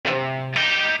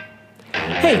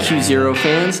Hey Q0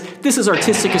 fans, this is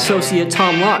Artistic Associate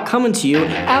Tom Locke coming to you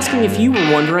asking if you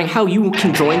were wondering how you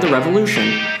can join the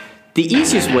revolution. The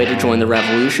easiest way to join the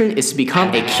revolution is to become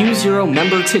a Q0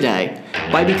 member today.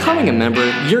 By becoming a member,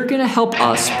 you're going to help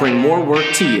us bring more work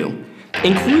to you.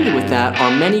 Included with that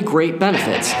are many great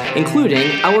benefits,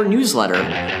 including our newsletter,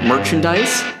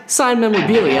 merchandise, signed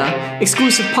memorabilia,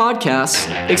 exclusive podcasts,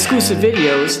 exclusive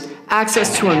videos,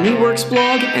 access to our New Works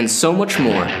blog, and so much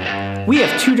more. We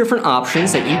have two different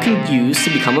options that you can use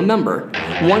to become a member.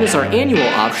 One is our annual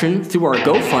option through our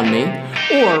GoFundMe,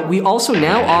 or we also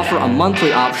now offer a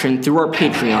monthly option through our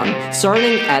Patreon,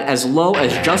 starting at as low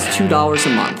as just $2 a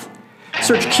month.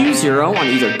 Search Q0 on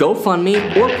either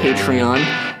GoFundMe or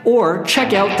Patreon, or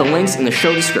check out the links in the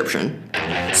show description.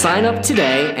 Sign up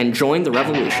today and join the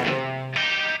revolution.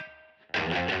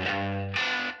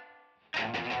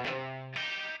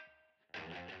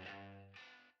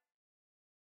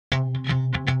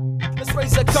 Let's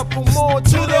raise a couple more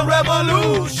to the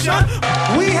revolution.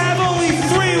 We have only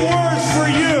 3 words for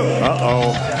you.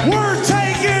 Uh-oh. We're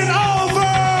taking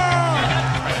over!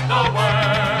 The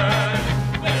word,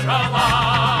 we're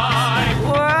alive.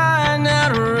 Why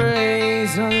not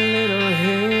raise a little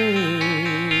hay?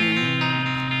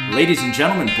 Ladies and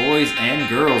gentlemen, boys and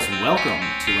girls, welcome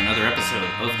to another episode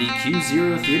of the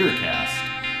Q0 Theater Cast.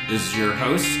 This is your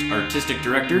host, Artistic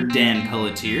Director Dan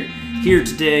Pelletier, here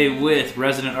today with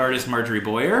resident artist Marjorie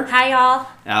Boyer. Hi, y'all.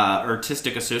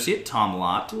 Artistic Associate Tom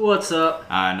Lott. What's up?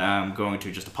 And I'm going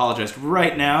to just apologize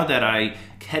right now that I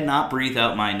cannot breathe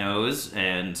out my nose,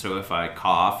 and so if I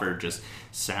cough or just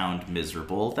sound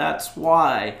miserable, that's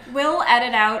why. We'll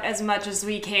edit out as much as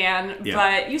we can, Yeah.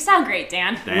 but you sound great,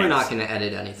 Dan. Thanks. We're not going to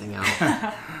edit anything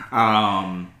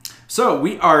out. So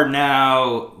we are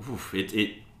now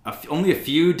only a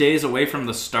few days away from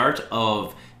the start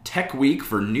of Tech Week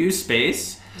for New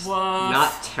Space. Woof.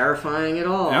 Not terrifying at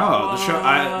all. No,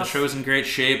 the show is in great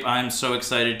shape. I'm so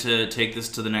excited to take this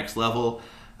to the next level.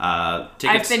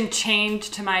 I've been chained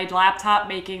to my laptop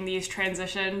making these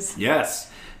transitions.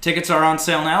 Yes. Tickets are on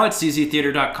sale now at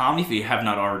cztheater.com. If you have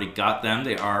not already got them,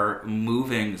 they are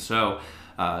moving, so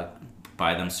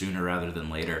buy them sooner rather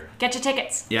than later. Get your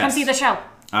tickets. Yes. Come see the show.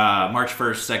 March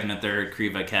 1st, 2nd, and 3rd,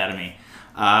 Creva Academy.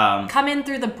 Come in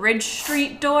through the Bridge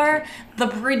Street door. The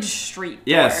Bridge Street door.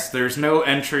 Yes, there's no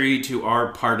entry to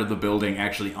our part of the building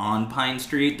actually on Pine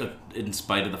Street, in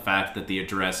spite of the fact that the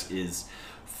address is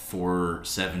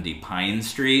 470 Pine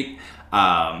Street.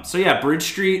 So yeah, Bridge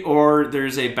Street, or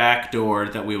there's a back door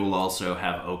that we will also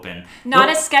have open. Not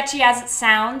as sketchy as it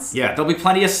sounds. Yeah, there'll be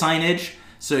plenty of signage,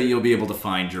 so you'll be able to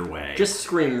find your way. Just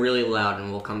scream really loud and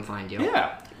we'll come find you.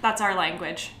 Yeah. That's our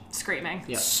language. Screaming.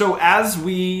 Yeah. So as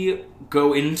we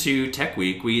go into Tech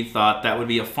Week, we thought that would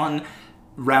be a fun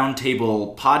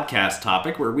roundtable podcast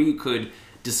topic where we could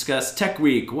discuss Tech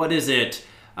Week. What is it?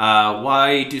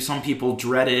 Why do some people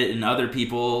dread it and other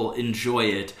people enjoy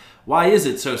it? Why is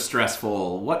it so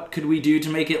stressful? What could we do to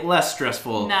make it less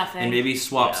stressful? Nothing. And maybe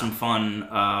swap some fun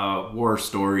war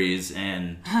stories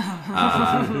and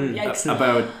Yikes.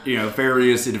 about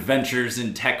various adventures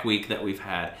in Tech Week that we've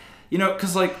had.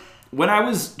 Because when I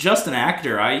was just an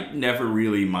actor, I never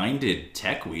really minded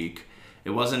Tech Week.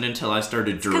 It wasn't until I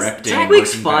started directing. Tech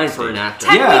Week's working fine backstage. for an actor.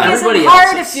 Tech Yeah. Week Everybody isn't else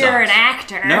hard if you're an sucks.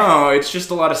 actor. No, it's just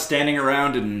a lot of standing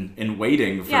around and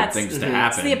waiting for Yeah, things to It's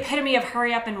happen. the epitome of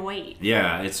hurry up and wait.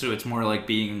 Yeah, it's more like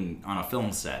being on a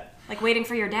film set. Like waiting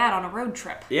for your dad on a road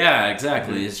trip. Yeah,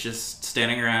 exactly. It's just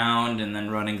standing around and then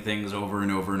running things over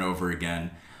and over and over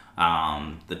again.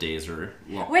 The days are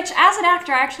long. Which, as an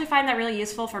actor, I actually find that really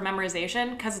useful for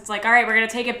memorization, because it's like, all right, we're going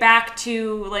to take it back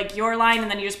to, like, your line,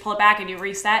 and then you just pull it back and you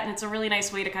reset, and it's a really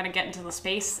nice way to kind of get into the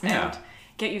space and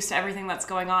get used to everything that's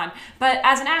going on. But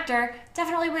as an actor,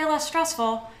 definitely way less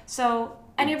stressful, so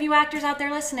any of you actors out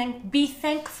there listening, be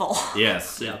thankful.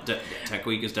 Yes, Yeah. Tech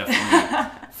Week is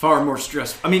definitely far more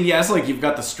stressful. I mean, yes, like, you've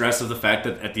got the stress of the fact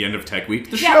that at the end of Tech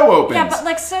Week, the show opens. Yeah, but,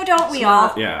 like, so don't we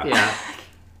all. Yeah.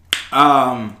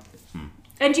 Yeah.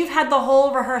 And you've had the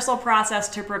whole rehearsal process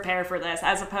to prepare for this,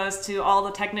 as opposed to all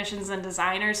the technicians and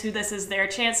designers who this is their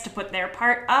chance to put their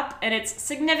part up, and it's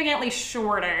significantly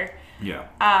shorter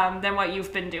than what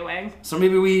you've been doing. So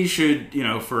maybe we should,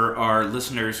 for our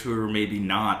listeners who are maybe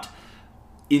not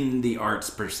in the arts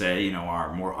per se,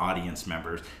 our more audience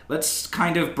members, let's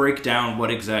kind of break down what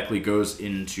exactly goes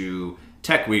into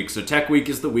Tech Week. So Tech Week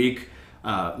is the week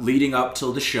leading up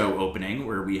till the show opening,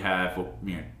 where we have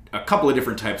a couple of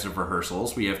different types of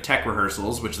rehearsals. We have tech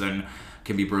rehearsals, which then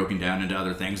can be broken down into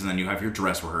other things, and then you have your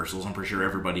dress rehearsals. I'm pretty sure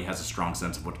everybody has a strong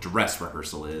sense of what a dress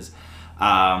rehearsal is.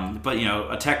 But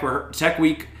a tech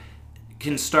week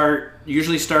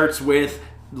usually starts with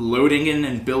loading in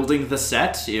and building the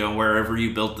set, wherever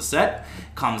you built the set,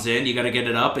 comes in, you got to get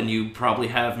it up, and you probably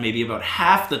have maybe about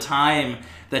half the time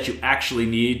that you actually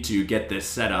need to get this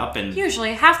set up. And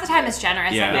usually, half the time is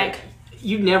generous, I think.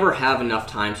 You never have enough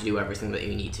time to do everything that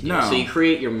you need to do. No. So you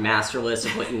create your master list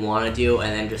of what you want to do,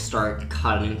 and then just start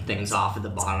cutting things off at the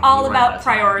bottom. All about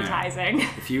prioritizing. Yeah.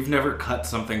 If you've never cut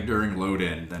something during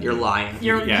load-in, then you're lying.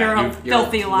 You're a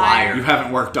filthy liar. You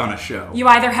haven't worked on a show. You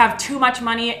either have too much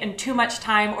money and too much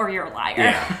time, or you're a liar.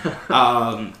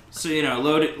 Yeah. So,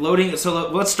 loading. So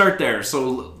let's start there.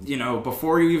 So,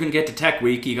 before you even get to Tech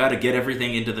Week, you got to get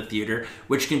everything into the theater,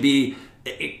 which can be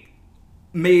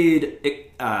made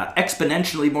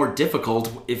exponentially more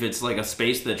difficult if it's like a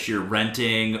space that you're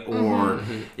renting, or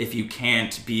if you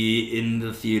can't be in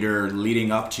the theater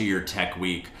leading up to your Tech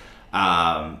Week.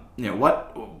 That's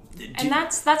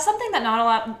something that not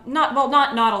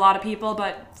a lot of people,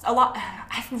 but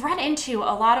I've run into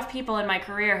a lot of people in my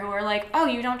career who are like, oh,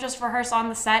 you don't just rehearse on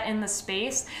the set in the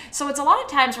space. So it's a lot of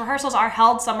times rehearsals are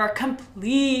held somewhere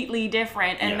completely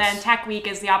different, and then Tech Week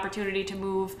is the opportunity to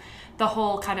move the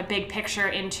whole kind of big picture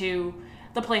into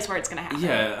the place where it's going to happen.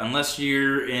 Yeah, unless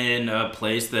you're in a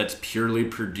place that's purely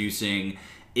producing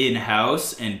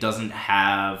in-house and doesn't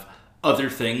have other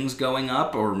things going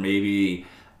up, or maybe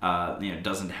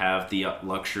doesn't have the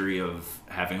luxury of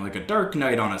having like a dark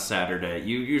night on a Saturday.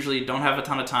 You usually don't have a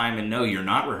ton of time, and no, you're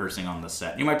not rehearsing on the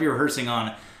set. You might be rehearsing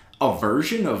on a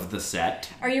version of the set.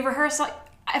 Are you rehearsing?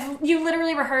 You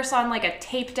literally rehearse on like a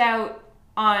taped out,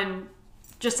 on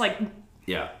just like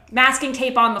masking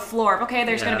tape on the floor. Okay,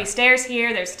 there's going to be stairs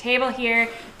here, there's a table here,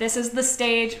 this is the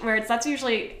stage, where that's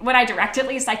usually, when I direct at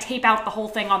least, I tape out the whole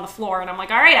thing on the floor, and I'm like,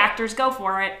 all right, actors, go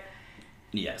for it.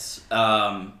 Yes.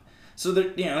 So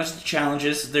there's the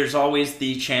challenges. There's always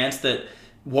the chance that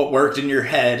what worked in your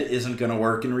head isn't going to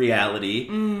work in reality.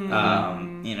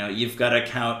 You've got to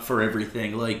account for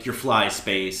everything, like your fly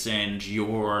space and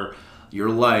your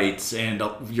lights and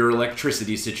your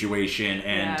electricity situation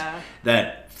and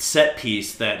that set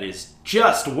piece that is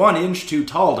just 1 inch too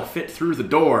tall to fit through the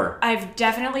door. I've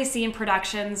definitely seen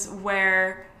productions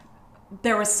where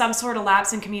there was some sort of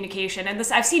lapse in communication, and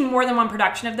I've seen more than one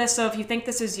production of this, so if you think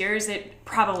this is yours, it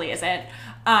probably isn't.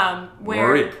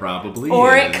 Or it probably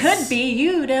or is. It could be,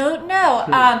 you don't know.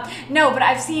 No, but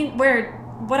I've seen where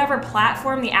whatever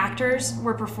platform the actors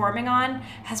were performing on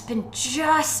has been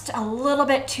just a little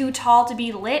bit too tall to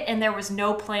be lit, and there was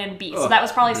no plan B. So that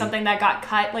was probably something that got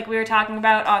cut, like we were talking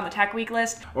about on the Tech Week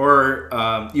list. Or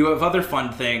you have other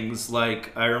fun things,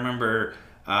 like I remember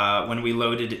when we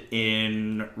loaded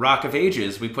in Rock of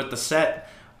Ages, we put the set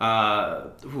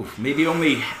maybe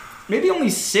only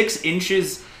 6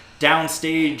 inches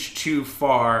downstage too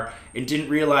far, and didn't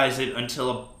realize it until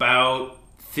about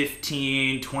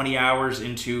 15-20 hours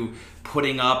into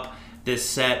putting up this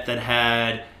set that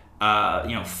had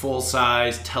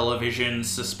full-size television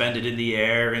suspended in the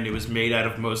air, and it was made out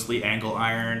of mostly angle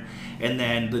iron. And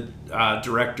then the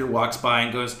director walks by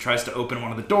and tries to open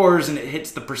one of the doors, and it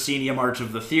hits the proscenium arch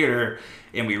of the theater,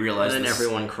 and we realize. And then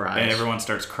everyone cries. And everyone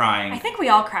starts crying. I think we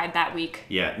all cried that week.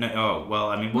 Yeah. No. Oh well.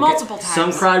 I mean, multiple times.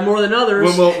 Some cried more than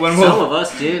others. Some of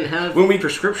us didn't have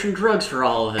prescription drugs for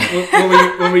all of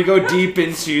it. when we go deep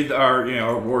into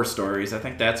our war stories, I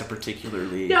think that's a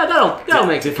particularly that'll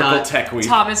make difficult Tech Week.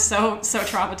 Tom is so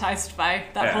traumatized by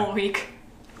that whole week.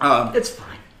 It's fine.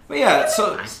 But yeah,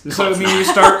 so I mean,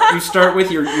 you start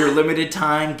with your limited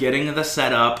time getting the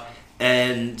setup,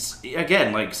 and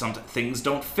again, like some things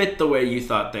don't fit the way you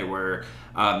thought they were.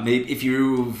 Maybe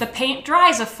if the paint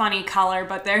dries a funny color,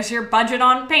 but there's your budget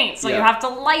on paint, so you have to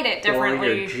light it differently.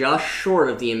 Or you're just short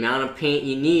of the amount of paint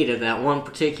you need of that one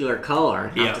particular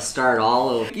color. You have to start all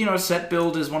over. Set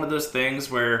build is one of those things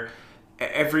where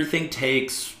everything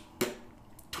takes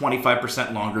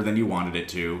 25% longer than you wanted it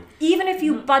to. Even if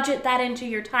you budget that into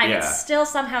your time, it still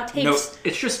somehow takes... No,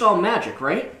 it's just all magic,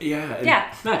 right? Yeah.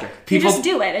 Yeah. Magic. You just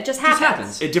do it. It just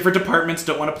happens. Different departments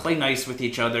don't want to play nice with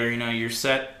each other. Your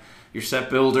set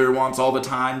builder wants all the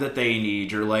time that they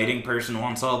need. Your lighting person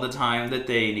wants all the time that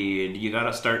they need. You got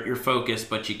to start your focus,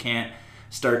 but you can't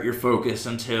start your focus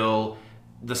until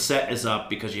the set is up,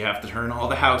 because you have to turn all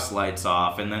the house lights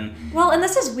off, and then... Well, and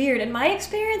this is weird. In my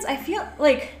experience, I feel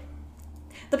like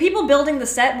the people building the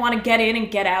set want to get in and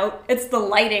get out. It's the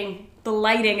lighting. The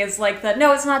lighting is like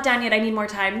no, it's not done yet, I need more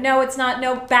time. No, it's not.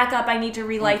 No, back up, I need to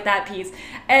relight that piece.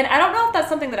 And I don't know if that's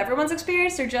something that everyone's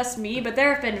experienced or just me, but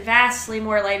there have been vastly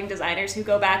more lighting designers who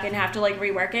go back and have to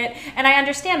rework it. And I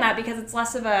understand that, because it's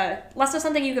less of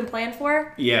something you can plan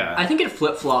for. Yeah. I think it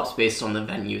flip-flops based on the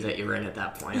venue that you're in at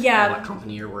that point. Yeah. And what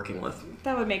company you're working with.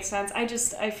 That would make sense.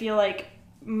 I feel like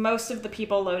most of the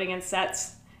people loading in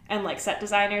sets and like set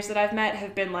designers that I've met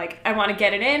have been like, I want to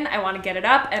get it in, I want to get it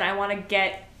up, and I want to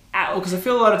get out. Well, because I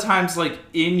feel a lot of times, like,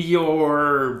 in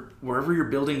wherever you're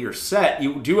building your set,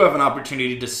 you do have an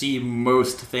opportunity to see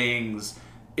most things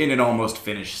in an almost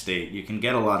finished state. You can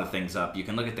get a lot of things up. You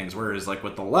can look at things, whereas, like,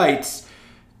 with the lights,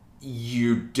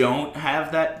 you don't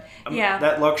have that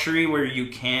that luxury where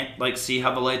you can't, like, see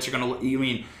how the lights are going to look.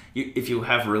 If you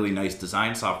have really nice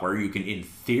design software, you can, in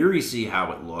theory, see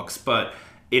how it looks, but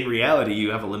in reality,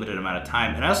 you have a limited amount of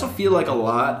time. And I also feel like a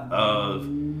lot of,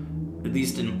 at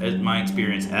least in my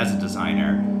experience as a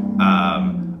designer,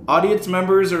 audience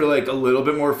members are like a little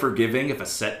bit more forgiving if a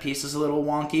set piece is a little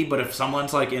wonky, but if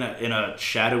someone's like in a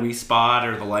shadowy spot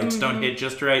or the lights don't hit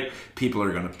just right, people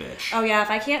are gonna bitch. Oh yeah, if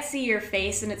I can't see your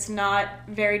face and it's not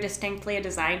very distinctly a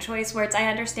design choice, where it's, I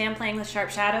understand playing with sharp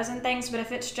shadows and things, but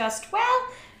if it's just, well,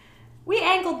 we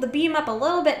angled the beam up a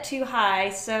little bit too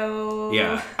high, so...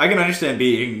 Yeah, I can understand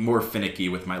being more finicky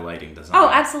with my lighting design. Oh,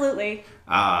 absolutely.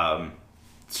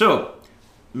 So,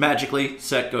 magically,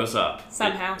 set goes up.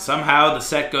 Somehow the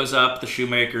set goes up, the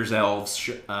shoemaker's elves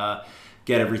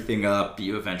get everything up,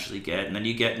 you eventually get, and then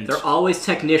you get into... They're always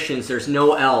technicians, there's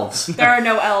no elves. There are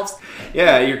no elves.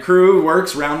 Yeah, your crew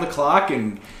works round the clock,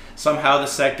 and somehow the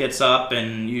set gets up,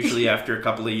 and usually after a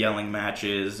couple of yelling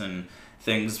matches, and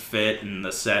things fit, and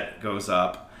the set goes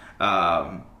up.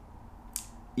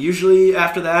 Usually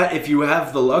after that, if you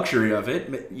have the luxury of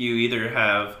it, you either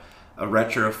have a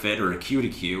retrofit or a Q to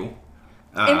Q.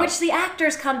 In which the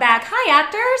actors come back. Hi,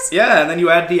 actors! Yeah, and then you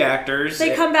add the actors.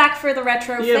 They come back for the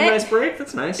retrofit. You have a nice break?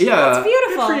 That's nice. Yeah. That's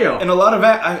beautiful. Good for you. And a lot of...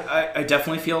 I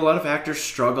definitely feel a lot of actors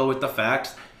struggle with the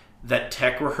fact that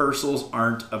tech rehearsals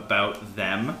aren't about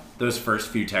them, those first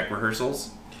few tech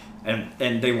rehearsals.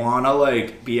 And they want to,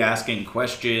 like, be asking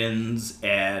questions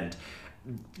and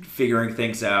figuring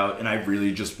things out, and I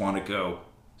really just want to go,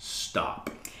 stop.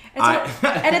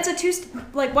 And it's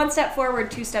a one step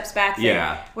forward, 2 steps back thing.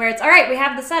 Yeah. Where it's, all right, we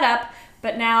have the setup,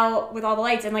 but now with all the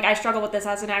lights, and, like, I struggle with this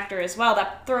as an actor as well,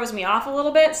 that throws me off a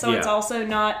little bit, so it's also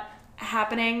not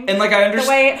happening and like I the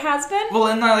way it has been. Well,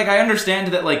 and like I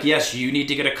understand that, like, yes, you need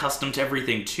to get accustomed to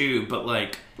everything too, but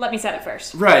like, let me set it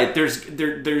first. Right,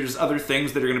 there's other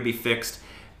things that are going to be fixed,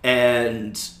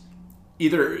 and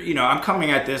either, I'm coming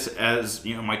at this as,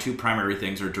 my 2 primary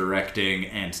things are directing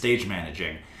and stage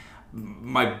managing.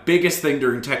 My biggest thing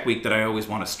during Tech Week that I always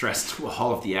want to stress to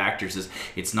all of the actors is,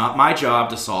 it's not my job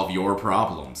to solve your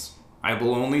problems. I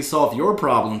will only solve your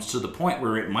problems to the point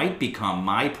where it might become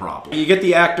my problem. You get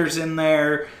the actors in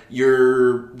there,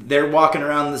 they're walking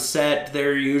around the set,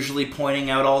 they're usually pointing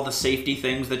out all the safety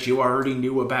things that you already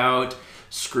knew about,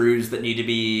 screws that need to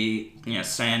be,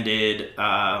 sanded,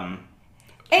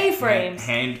 A-frames.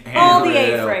 Handrail. All the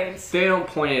A-frames. They don't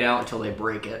point it out until they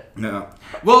break it. No.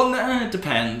 Well, it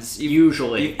depends.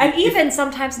 Usually. And even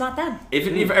sometimes not them.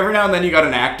 If every now and then you got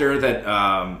an actor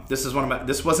that this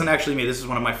wasn't actually me. This is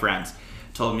one of my friends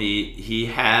told me he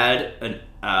had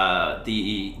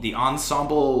the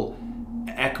ensemble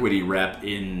equity rep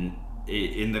in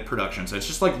the production. So it's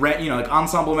just like like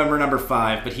ensemble member number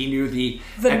 5, but he knew the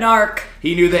narc.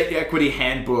 He knew the equity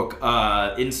handbook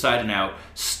inside and out.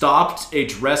 Stopped a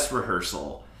dress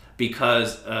rehearsal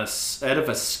because a set of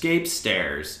escape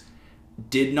stairs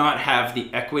did not have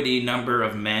the equity number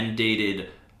of mandated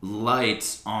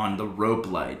lights on the rope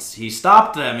lights. He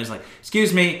stopped them. He's like,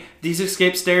 excuse me, these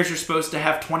escape stairs are supposed to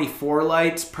have 24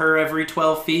 lights per every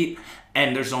 12 feet,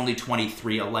 and there's only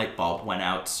 23. A light bulb went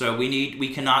out. So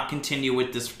we cannot continue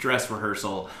with this dress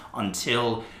rehearsal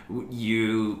until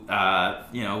you,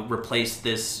 replace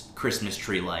this Christmas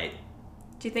tree light.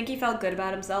 Do you think he felt good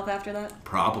about himself after that?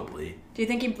 Probably. Do you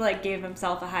think he gave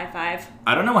himself a high five?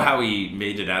 I don't know how he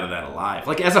made it out of that alive.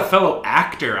 Like, as a fellow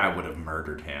actor, I would have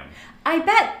murdered him. I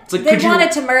bet like, they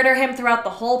wanted to murder him throughout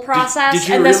the whole process,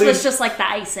 and this was just like the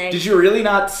icing. Did you really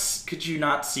not? Could you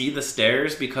not see the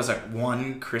stairs because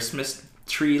one Christmas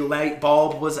tree light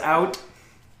bulb was out?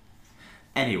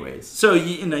 Anyways, so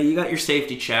you got your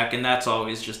safety check, and that's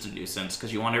always just a nuisance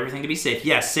because you want everything to be safe.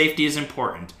 Yes, safety is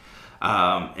important.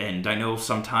 And I know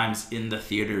sometimes in the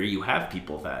theater you have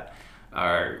people that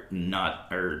are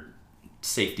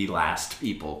safety last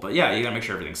people. But yeah, you gotta make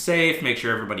sure everything's safe, make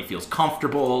sure everybody feels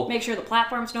comfortable. Make sure the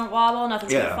platforms don't wobble,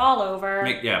 nothing's gonna fall over.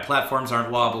 Platforms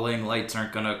aren't wobbling, lights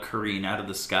aren't gonna careen out of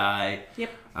the sky. Yep.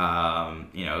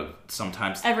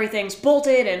 Sometimes everything's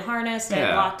bolted and harnessed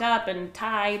and locked up and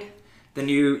tied. Then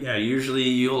usually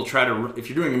you'll try to, if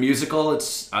you're doing a musical,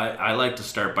 I like to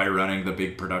start by running the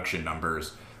big production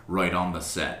numbers right on the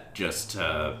set, just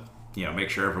to make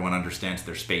sure everyone understands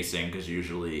their spacing, because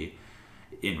usually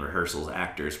in rehearsals,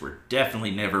 actors were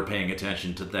definitely never paying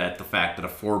attention to the fact that a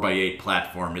 4x8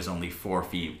 platform is only 4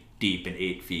 feet deep and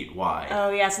 8 feet wide.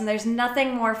 Oh, yes, and there's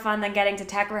nothing more fun than getting to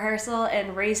tech rehearsal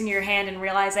and raising your hand and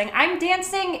realizing, I'm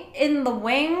dancing in the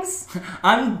wings.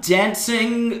 I'm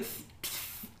dancing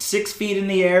 6 feet in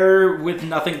the air with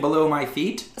nothing below my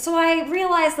feet. So I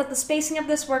realized that the spacing of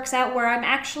this works out where I'm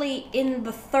actually in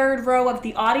the third row of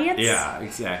the audience. Yeah,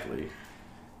 exactly.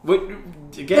 Again,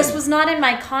 This was not in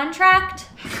my contract.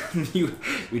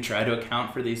 we try to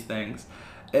account for these things.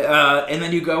 And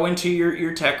then you go into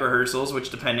your tech rehearsals,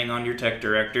 which, depending on your tech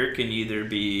director, can either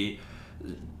be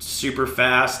super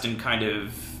fast and kind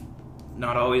of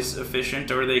not always efficient,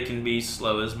 or they can be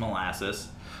slow as molasses.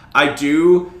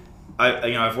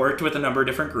 I've worked with a number of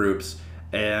different groups,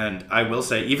 and I will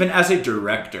say, even as a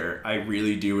director, I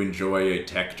really do enjoy a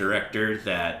tech director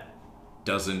that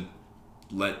doesn't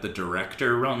let the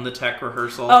director run the tech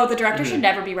rehearsal. Oh, the director should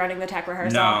never be running the tech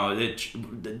rehearsal. No,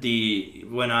 when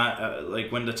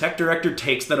the tech director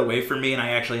takes that away from me and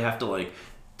I actually have to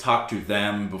talk to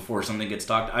them before something gets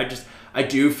talked, I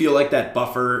do feel like that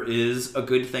buffer is a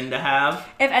good thing to have.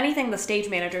 If anything, the stage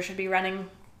manager should be running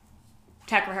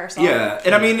tech rehearsal. Yeah,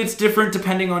 and I mean, it's different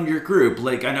depending on your group.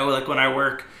 I know, when I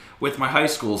work with my high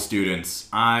school students,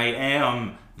 I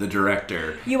am the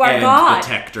director. You are and God. The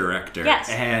tech director. Yes.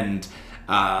 And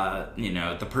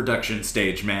the production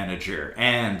stage manager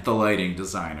and the lighting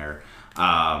designer.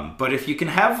 But if you can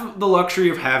have the luxury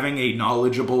of having a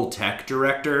knowledgeable tech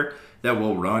director that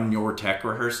will run your tech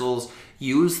rehearsals,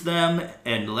 use them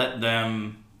and let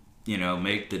them,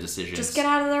 make the decisions. Just get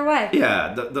out of their way.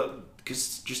 Yeah,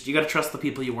 because you got to trust the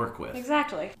people you work with.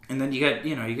 Exactly. And then you get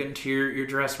into your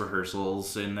dress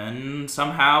rehearsals, and then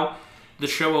somehow the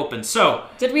show opens. So,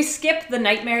 did we skip the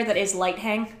nightmare that is light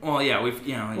hang? well, yeah,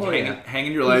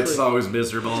 hanging your lights is always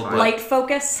miserable. But, Light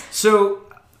focus? so,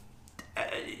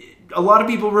 a lot of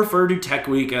people refer to Tech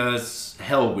Week as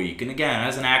Hell Week. And again,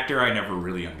 as an actor, I never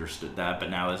really understood that.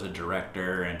 But now as a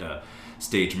director and a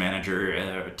stage manager,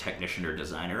 a technician or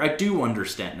designer, I do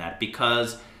understand that,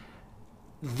 because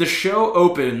the show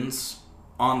opens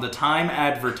on the time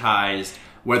advertised,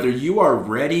 whether you are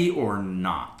ready or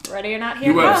not. Ready or not,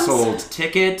 here You it have comes. sold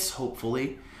tickets,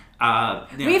 hopefully.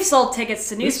 We've sold tickets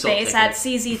to New We've sold Space at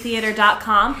tickets.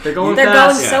 cztheater.com. They're going They're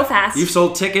fast. going so fast. You've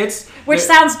sold tickets. Which The-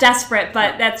 sounds desperate,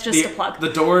 but that's just a plug. The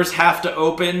doors have to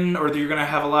open, or you're going to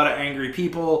have a lot of angry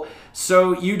people.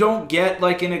 So you don't get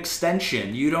an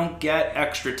extension. You don't get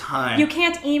extra time. You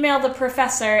can't email the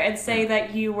professor and say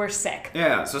that you were sick.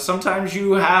 Yeah, so sometimes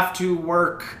you have to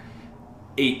work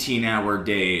 18-hour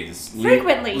days.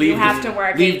 Frequently you have to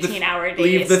work 18-hour days.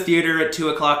 Leave the theater at 2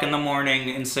 o'clock in the morning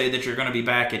and say that you're going to be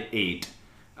back at 8.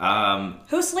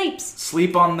 Who sleeps?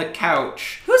 Sleep on the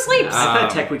couch. Who sleeps? I've had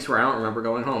tech weeks where I don't remember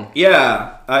going home.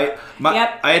 Yeah, I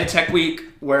Yep. had a tech week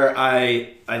where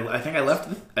I think I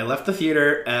left the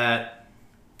theater at,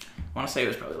 I want to say it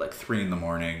was probably 3 in the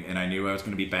morning, and I knew I was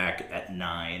going to be back at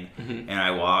 9, and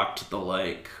I walked the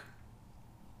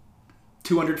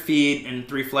 200 feet and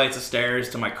 3 flights of stairs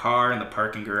to my car in the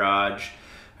parking garage.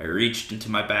 I reached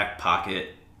into my back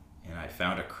pocket and I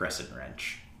found a crescent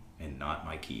wrench and not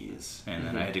my keys. And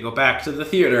then I had to go back to the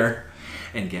theater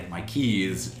and get my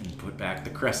keys and put back the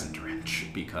crescent wrench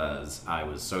because I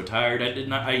was so tired.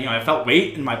 I felt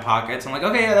weight in my pockets. I'm like,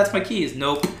 okay, yeah, that's my keys.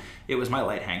 Nope, it was my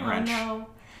light hang wrench. Oh no.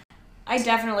 I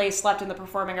definitely slept in the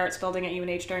Performing Arts building at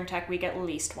UNH during Tech Week at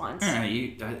least once. Yeah,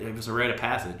 it was a rite of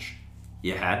passage.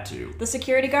 You had to. The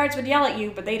security guards would yell at you,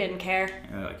 but they didn't care.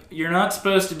 You're not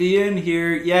supposed to be in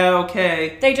here. Yeah,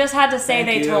 okay. They just had to say Thank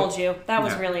they you. told you. That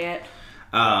was Yeah. really it.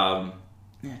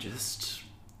 Just...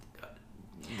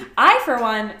 I, for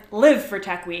one, live for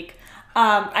Tech Week.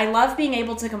 I love being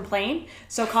able to complain,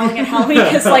 so calling it Hell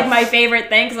Week is my favorite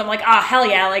thing, because I'm like, hell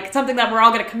yeah, it's something that we're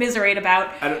all going to commiserate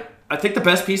about. I think the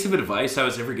best piece of advice I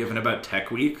was ever given about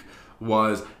Tech Week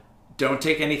was, don't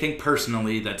take anything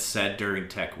personally that's said during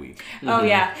Tech Week. Oh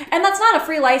yeah, and that's not a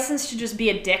free license to just be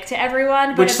a dick to everyone.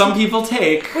 But Which it's- some people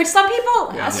take. Which some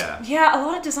people, Yeah. a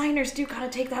lot of designers do kind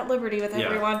of take that liberty with Yeah.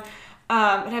 everyone.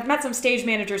 And I've met some stage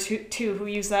managers who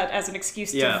use that as an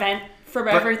excuse to Yeah. vent from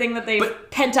everything that they've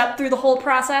pent up through the whole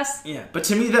process. Yeah, but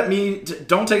to me that means,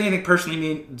 don't take anything personally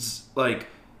means,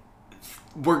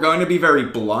 we're going to be very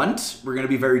blunt, we're going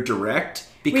to be very direct.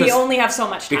 Because we only have so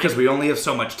much time. Because we only have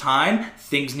so much time,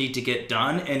 things need to get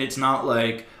done, and it's not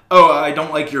oh, I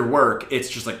don't like your work. It's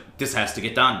just this has to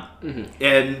get done. Mm-hmm.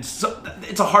 And so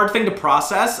it's a hard thing to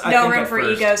process. No room for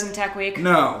egos in Tech Week.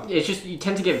 No. It's just, you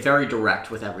tend to get very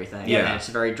direct with everything. Yeah. And it's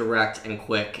very direct and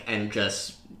quick and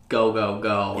just go, go,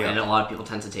 go, Yeah. and a lot of people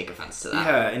tend to take offense to that.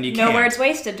 Yeah, and you No can't. words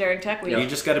wasted during Tech Week. You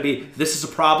just got to be, this is a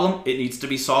problem, it needs to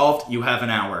be solved, you have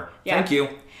an hour. Yeah. Thank you.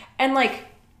 And like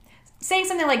saying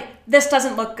something like, this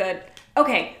doesn't look good.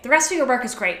 Okay, the rest of your work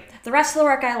is great. The rest of the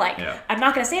work I like. Yeah. I'm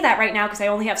not going to say that right now because I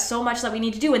only have so much that we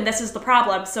need to do and this is the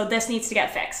problem, so this needs to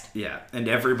get fixed. Yeah, and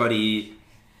everybody...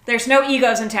 There's no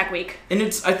egos in Tech Week. And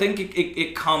I think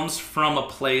it comes from a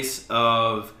place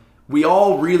of, we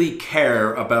all really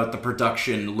care about the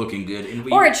production looking good. And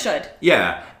we, Or it should.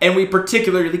 Yeah, and we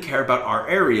particularly care about our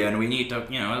area, and we need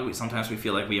to, sometimes we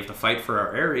feel like we have to fight for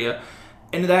our area,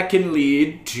 and that can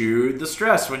lead to the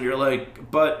stress when you're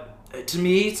like, but to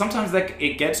me, sometimes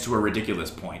it gets to a ridiculous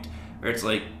point, where it's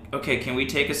like, okay, can we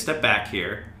take a step back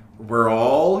here? We're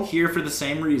all here for the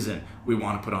same reason. We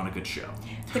want to put on a good show.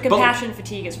 The compassion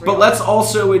fatigue is real. But let's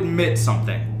also admit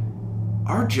something.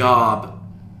 Our job,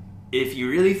 if you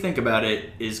really think about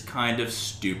it, is kind of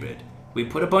stupid. We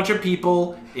put a bunch of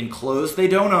people in clothes they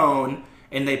don't own,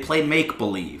 and they play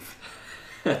make-believe.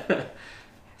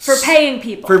 For paying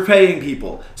people. For paying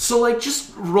people. So, like,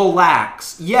 just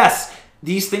relax. Yes,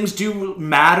 these things do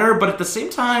matter, but at the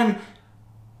same time,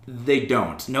 they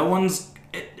don't. No one's...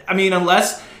 I mean,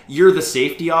 unless you're the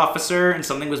safety officer and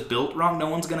something was built wrong, no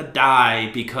one's gonna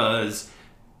die because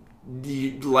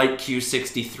the Light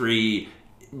Q63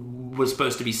 was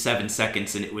supposed to be 7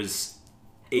 seconds and it was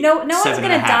no one's going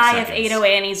to die if seconds. Ado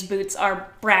Annie's boots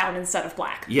are brown instead of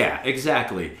black. Yeah,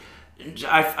 exactly.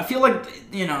 I feel like,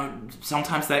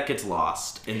 sometimes that gets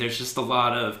lost, and there's just a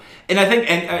lot of... And I think,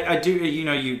 and I do,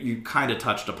 you kind of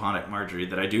touched upon it, Marjorie,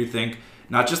 that I do think,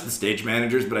 not just the stage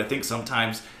managers, but I think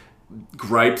sometimes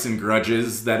gripes and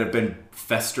grudges that have been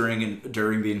festering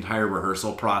during the entire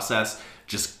rehearsal process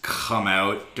just come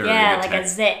out during a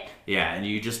zit. Yeah, and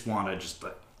you just want to just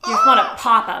like... You just want to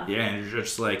pop them. Yeah, and you're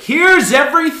just like, here's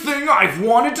everything I've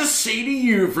wanted to say to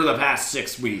you for the past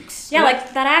 6 weeks. Yeah,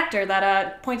 like that actor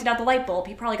that pointed out the light bulb.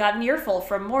 He probably got an earful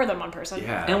from more than one person.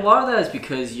 Yeah. And a lot of that is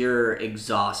because you're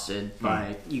exhausted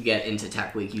by, you get into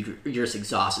Tech Week, you're just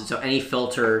exhausted. So any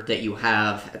filter that you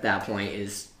have at that point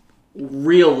is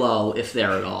real low, if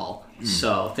there at all.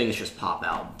 So things just pop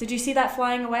out. Did you see that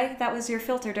flying away? That was your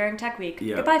filter during Tech Week.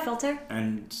 Yeah. Goodbye, filter.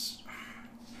 And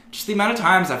just the amount of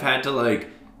times I've had to, like,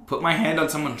 put my hand on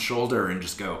someone's shoulder and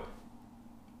just go,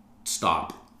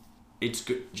 stop. It's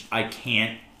good. I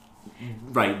can't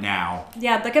right now.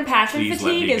 Yeah, the compassion Please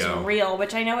let fatigue me is go. real,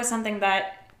 which I know is something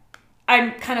that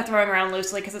I'm kind of throwing around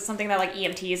loosely because it's something that like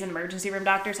EMTs and emergency room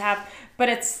doctors have. But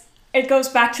it goes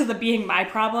back to the being my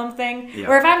problem thing, Yeah.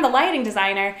 where if I'm the lighting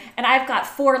designer and I've got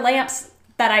 4 lamps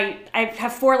that I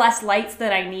have 4 less lights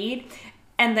that I need,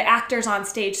 and the actors on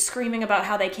stage screaming about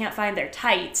how they can't find their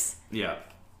tights, Yeah.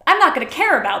 I'm not going to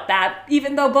care about that,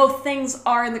 even though both things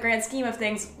are, in the grand scheme of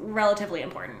things, relatively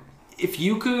important. If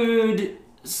you could,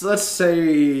 so let's say,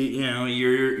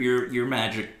 you're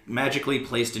magically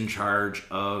placed in charge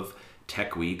of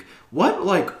Tech Week. What,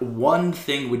 like, one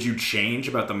thing would you change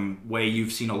about the way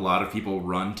you've seen a lot of people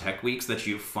run Tech Weeks that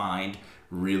you find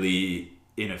really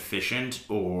inefficient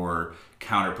or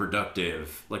counterproductive?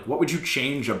 Like, what would you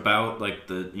change about, like,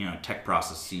 the, tech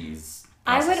processes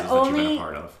that you've been a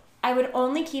part of? I would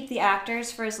only keep the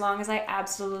actors for as long as I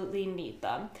absolutely need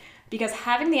them. Because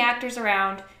having the actors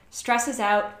around stresses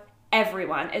out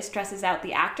everyone. It stresses out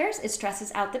the actors, it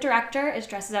stresses out the director, it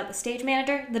stresses out the stage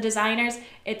manager, the designers.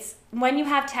 It's when you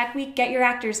have Tech Week, get your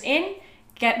actors in,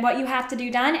 get what you have to do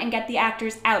done, and get the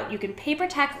actors out. You can paper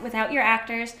tech without your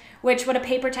actors, which what a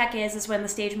paper tech is when the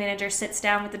stage manager sits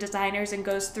down with the designers and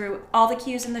goes through all the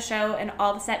cues in the show and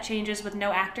all the set changes with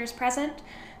no actors present.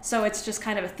 So it's just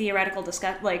kind of a theoretical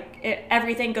discussion,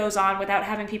 everything goes on without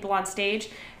having people on stage.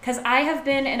 Because I have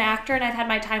been an actor and I've had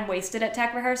my time wasted at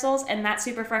tech rehearsals, and that's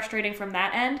super frustrating from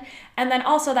that end. And then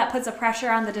also that puts a pressure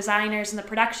on the designers and the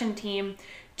production team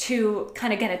to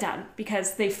kind of get it done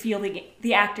because they feel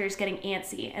the actors getting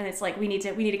antsy, and it's like we need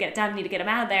to get it done, we need to get them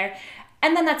out of there.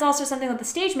 And then that's also something that the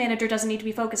stage manager doesn't need to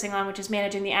be focusing on, which is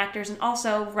managing the actors and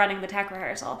also running the tech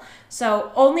rehearsal.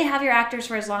 So only have your actors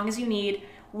for as long as you need,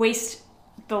 waste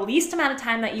the least amount of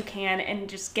time that you can, and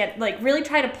just really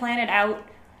try to plan it out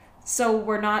so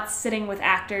we're not sitting with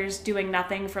actors doing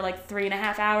nothing for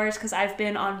 3.5 hours, because I've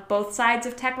been on both sides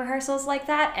of tech rehearsals like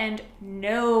that and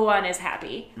no one is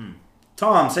happy.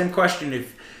 Tom, same question.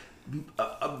 If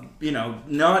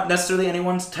not necessarily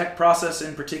anyone's tech process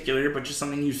in particular, but just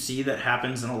something you see that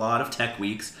happens in a lot of tech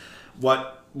weeks,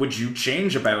 what would you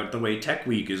change about the way Tech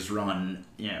Week is run,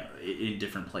 in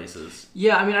different places?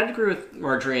 Yeah, I mean, I'd agree with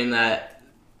Marjorie in that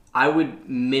I would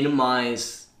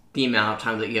minimize the amount of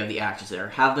time that you have the actors there.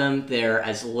 Have them there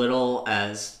as little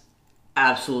as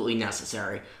absolutely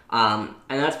necessary. And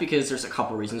that's because there's a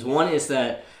couple reasons. One is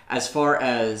that as far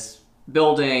as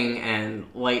building and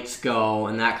lights go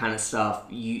and that kind of stuff,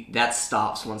 that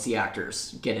stops once the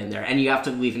actors get in there. And you have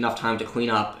to leave enough time to clean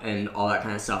up and all that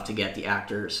kind of stuff to get the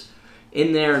actors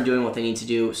in there and doing what they need to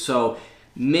do. So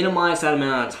minimize that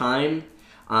amount of time,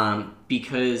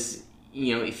 because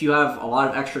if you have a lot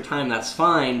of extra time, that's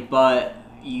fine, but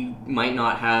you might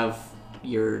not have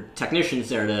your technicians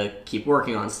there to keep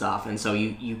working on stuff, and so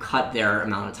you cut their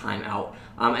amount of time out,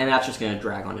 and that's just going to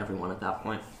drag on everyone at that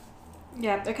point.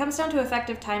 Yeah, it comes down to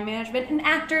effective time management. And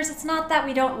actors, it's not that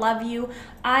we don't love you.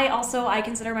 I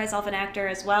consider myself an actor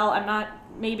as well. I'm not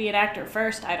maybe an actor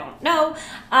first, I don't know.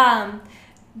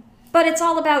 But it's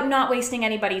all about not wasting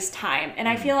anybody's time. And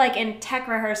I feel like in tech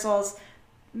rehearsals,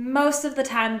 most of the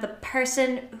time, the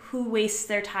person who wastes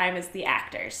their time is the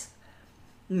actors.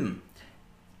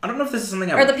 I don't know if this is something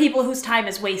or the people whose time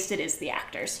is wasted is the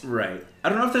actors. Right. I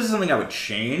don't know if this is something I would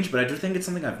change, but I do think it's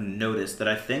something I've noticed, that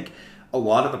I think a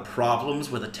lot of the problems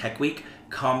with a tech week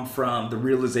come from the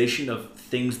realization of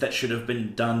things that should have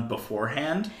been done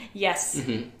beforehand. Yes.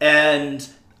 Mm-hmm. And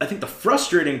I think the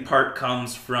frustrating part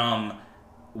comes from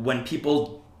when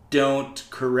people don't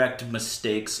correct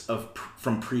mistakes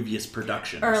from previous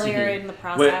productions. Earlier in the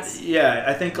process.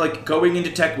 I think like going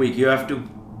into tech week, you have to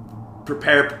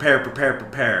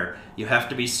prepare. You have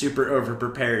to be super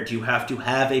over-prepared. You have to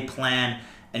have a plan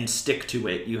and stick to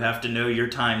it. You have to know your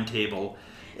timetable.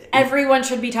 Everyone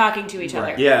should be talking to each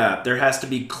other. Yeah, there has to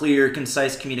be clear,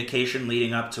 concise communication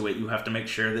leading up to it. You have to make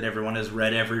sure that everyone has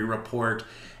read every report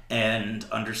and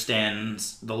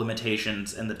understands the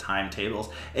limitations and the timetables.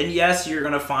 And yes, you're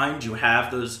going to find you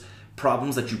have those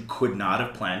problems that you could not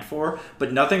have planned for,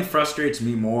 but nothing frustrates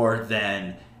me more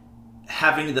than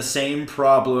having the same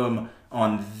problem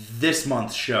on this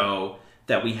month's show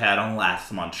that we had on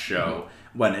last month's show,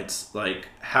 when it's like,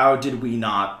 how did we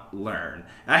not learn?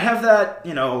 And I have that,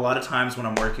 a lot of times when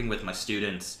I'm working with my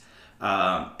students,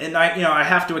 and I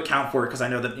have to account for it because I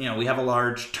know that, we have a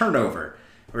large turnover,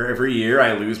 where every year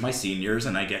I lose my seniors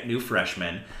and I get new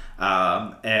freshmen,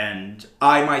 and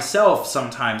I myself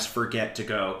sometimes forget to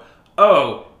go,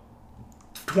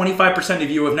 25% of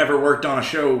you have never worked on a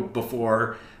show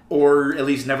before, or at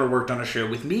least never worked on a show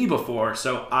with me before,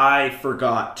 so I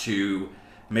forgot to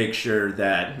make sure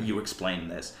that you explain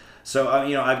this. So,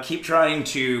 I keep trying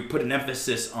to put an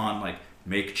emphasis on,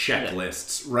 make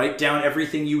checklists. Write down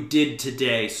everything you did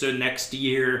today, so next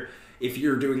year, if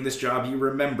you're doing this job, you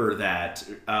remember that.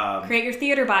 Create your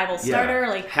theater Bible. Start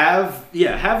early. Have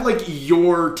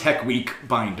your tech week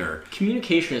binder.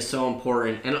 Communication is so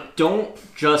important, and don't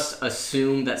just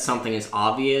assume that something is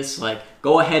obvious.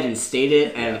 Go ahead and state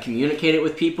it and communicate it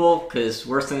with people, because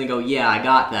worst thing they go, yeah, I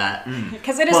got that.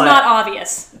 Because it is not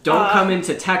obvious. Don't come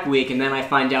into tech week and then I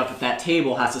find out that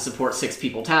table has to support 6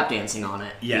 people tap dancing on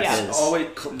it. Yes. Always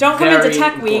don't come into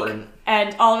tech week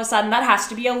and all of a sudden that has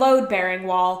to be a load-bearing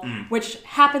wall, which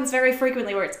happens very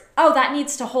frequently, where it's, that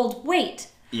needs to hold weight.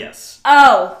 Yes.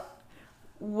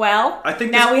 Well, I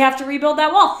think we have to rebuild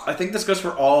that wall. I think this goes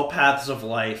for all paths of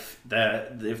life,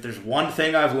 that if there's one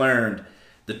thing I've learned,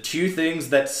 the 2 things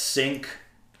that sink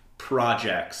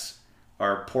projects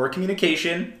are poor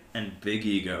communication and big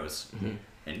egos.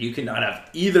 And you cannot have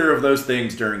either of those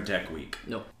things during tech week.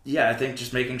 Nope. Yeah, I think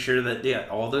just making sure that,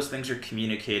 all those things are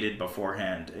communicated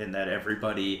beforehand, and that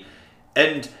everybody...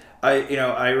 And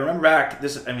I remember back,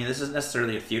 this isn't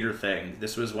necessarily a theater thing.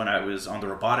 This was when I was on the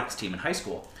robotics team in high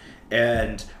school.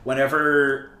 And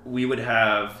whenever we would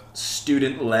have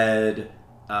student-led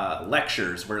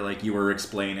lectures where, you were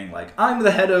explaining, I'm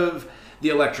the head of the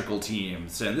electrical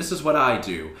teams, and this is what I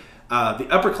do. The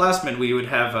upperclassmen, we would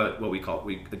have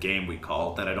a game we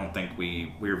called, that I don't think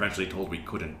we were eventually told we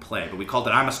couldn't play, but we called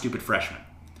it I'm a Stupid Freshman.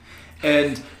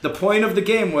 And the point of the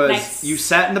game was you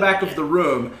sat in the back of the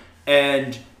room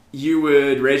and you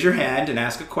would raise your hand and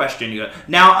ask a question. You go,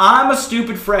 now I'm a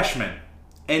stupid freshman.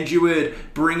 And you would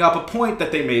bring up a point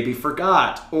that they maybe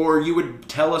forgot. Or you would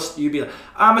tell us, you'd be like,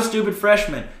 I'm a stupid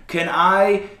freshman. Can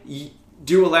I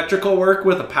do electrical work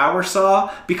with a power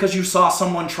saw? Because you saw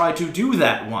someone try to do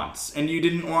that once. And you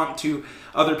didn't want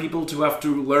other people to have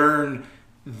to learn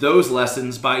those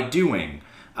lessons by doing.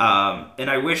 And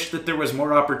I wish that there was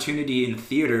more opportunity in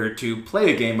theater to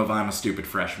play a game of I'm a Stupid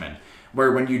Freshman.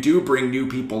 Where when you do bring new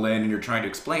people in and you're trying to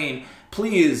explain,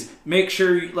 please make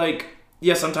sure,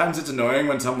 sometimes it's annoying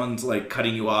when someone's,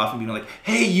 cutting you off and being like,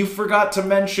 hey, you forgot to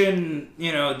mention,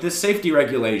 this safety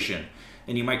regulation.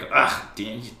 And you might go,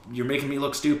 damn, you're making me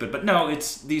look stupid. But no,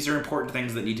 these are important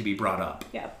things that need to be brought up.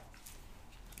 Yeah.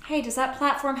 hey, does that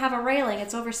platform have a railing?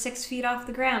 It's over 6 feet off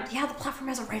the ground. Yeah, the platform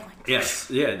has a railing. Yes,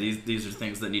 yeah, these are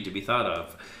things that need to be thought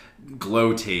of.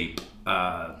 Glow tape,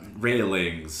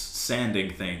 railings,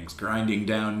 sanding things, grinding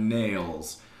down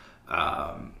nails,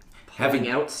 Pulling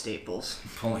out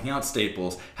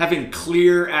staples, having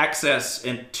clear access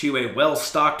to a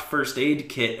well-stocked first aid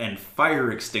kit and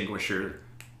fire extinguisher.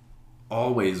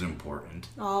 Always important.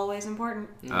 Always important.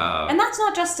 And that's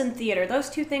not just in theater. Those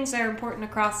two things are important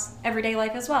across everyday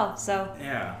life as well. So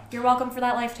yeah, you're welcome for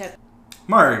that life tip.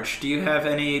 March, do you have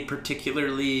any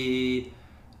particularly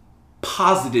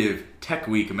positive Tech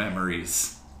Week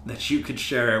memories that you could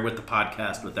share with the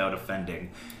podcast without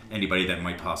offending anybody that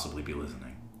might possibly be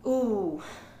listening? Ooh.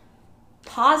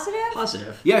 Positive?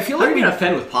 Positive. Yeah, I feel How like are you gonna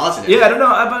offend with positive? Yeah, I don't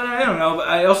know. But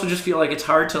I also just feel like it's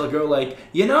hard to go like,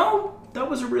 that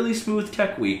was a really smooth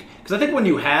Tech Week. Because I think when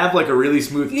you have like a really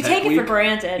smooth Tech Week, you take it for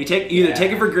granted. You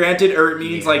take it for granted, or it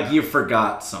means like you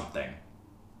forgot something.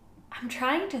 I'm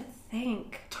trying to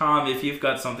think. Tom, if you've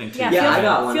got something too. Yeah, I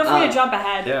got one. Feel free to jump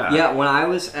ahead. Yeah, when I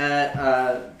was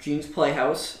at Gene's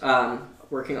Playhouse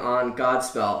working on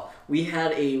Godspell, we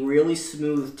had a really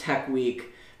smooth Tech Week,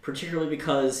 particularly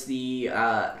because the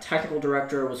technical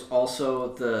director was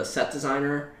also the set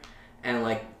designer,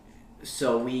 and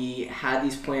so we had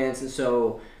these plans, and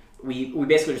so we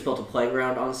basically just built a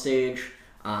playground on stage,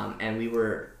 and we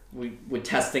would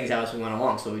test things out as we went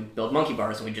along. So we'd build monkey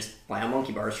bars, and we'd just fly on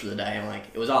monkey bars for the day, and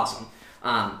it was awesome.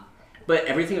 But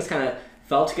everything was kind of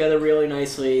fell together really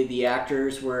nicely. The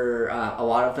actors were, a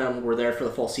lot of them were there for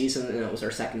the full season, and it was our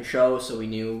second show, so we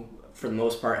knew for the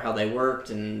most part how they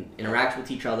worked and interacted with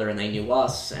each other, and they knew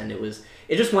us, and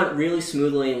it just went really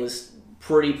smoothly and was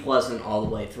pretty pleasant all the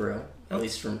way through, at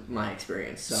least from my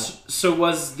experience. So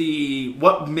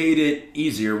what made it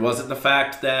easier? Was it the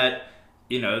fact that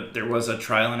there was a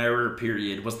trial and error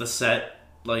period? Was the set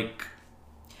the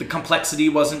complexity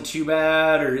wasn't too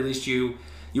bad, or at least you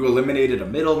eliminated a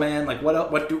middleman?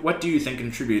 What do you think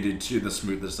contributed to the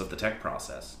smoothness of the tech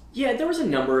process? Yeah, there was a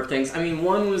number of things. I mean,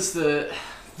 one was the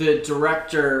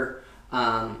director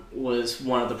was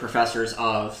one of the professors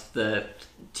of the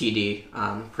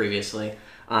TD previously.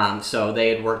 So they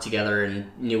had worked together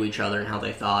and knew each other and how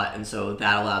they thought, and so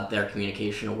that allowed their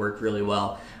communication to work really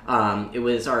well. It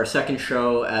was our second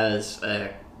show as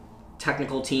a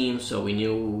technical team, so we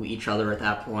knew each other at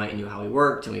that point and knew how we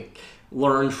worked, and we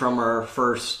learned from our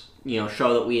first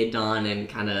show that we had done and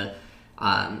kind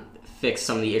of fixed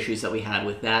some of the issues that we had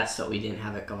with that so we didn't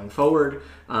have it going forward.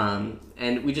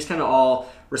 And we just kind of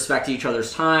all respect each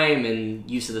other's time and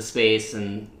use of the space,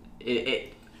 and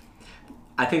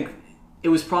I think it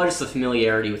was probably just the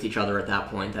familiarity with each other at that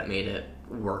point that made it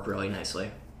work really nicely.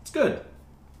 It's good.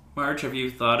 Marge, have you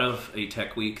thought of a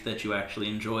tech week that you actually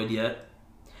enjoyed yet?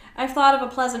 I've thought of a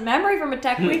pleasant memory from a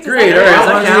tech week. Great, all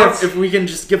right. If we can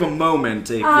just give a moment.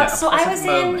 So I was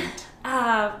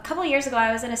a couple of years ago,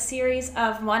 I was in a series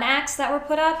of one-acts that were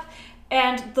put up,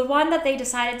 and the one that they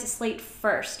decided to slate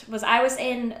first I was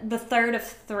in the third of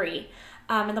 3.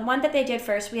 And the one that they did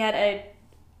first, we had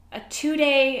a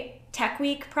 2-day tech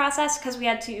week process because we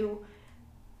had to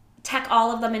tech all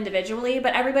of them individually,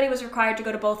 but everybody was required to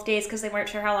go to both days because they weren't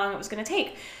sure how long it was going to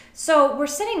take. So we're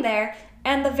sitting there,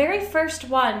 and the very first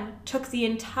one took the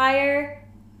entire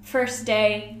first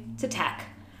day to tech,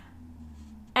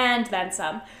 and then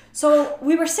some. So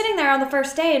we were sitting there on the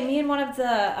first day, and me and one of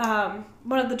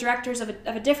the directors of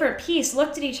a different piece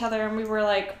looked at each other, and we were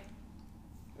like,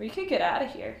 "We could get out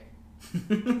of here.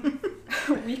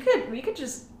 we could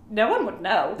just." No one would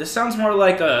know. This sounds more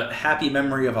like a happy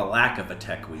memory of a lack of a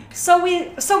tech week. So we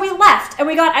left, and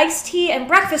we got iced tea and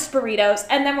breakfast burritos,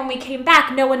 and then when we came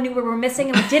back, no one knew we were missing,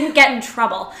 and we didn't get in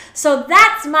trouble. So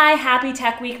that's my happy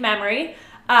tech week memory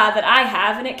that I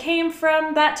have, and it came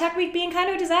from that tech week being kind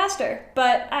of a disaster,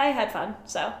 but I had fun,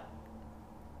 so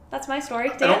that's my story.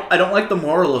 Dan? I don't like the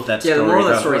moral of that story. Yeah, the moral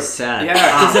of that story is sad. Yeah,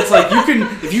 because it's like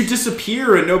if you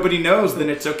disappear and nobody knows, then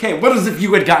it's okay. What as if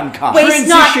you had gotten caught?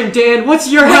 Transition, Dan.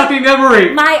 What's your happy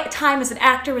memory? My time as an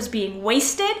actor was being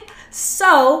wasted,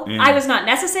 so I was not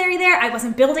necessary there. I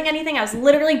wasn't building anything. I was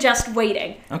literally just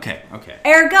waiting. Okay.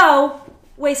 Ergo,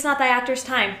 waste not thy actor's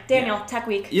time. Daniel, tech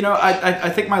week. I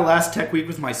think my last tech week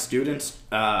with my students,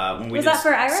 when we was that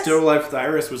for Iris? Still Life with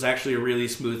Iris was actually a really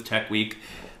smooth tech week.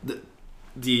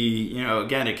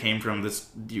 Again, it came from this.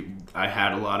 I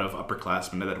had a lot of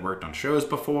upperclassmen that had worked on shows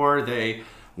before. They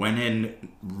went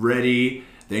in ready.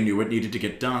 They knew what needed to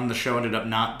get done. The show ended up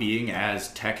not being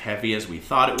as tech heavy as we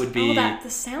thought it would be. The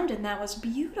sound in that was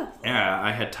beautiful. Yeah,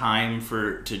 I had time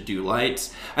to do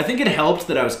lights. I think it helped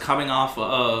that I was coming off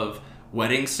of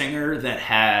Wedding Singer that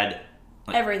had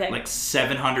everything. Like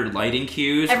 700 lighting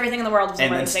cues. Everything in the world was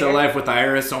and a then bigger. Still Life with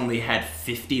Iris only had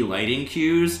 50 lighting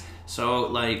cues. So,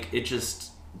 like, it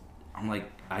just... I'm like,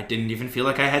 I didn't even feel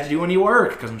like I had to do any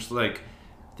work. Because I'm just like,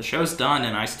 the show's done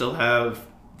and I still have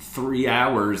 3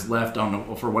 hours left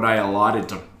for what I allotted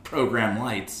to program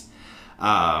lights.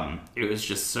 It was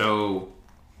just so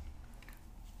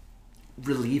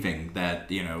relieving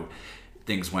that, you know,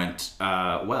 things went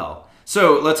well.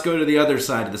 So let's go to the other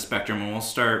side of the spectrum, and we'll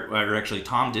start, or actually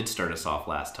Tom did start us off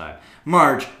last time.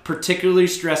 Marge, particularly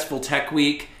stressful tech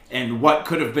week, and what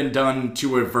could have been done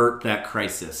to avert that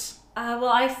crisis? Well,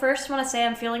 I first want to say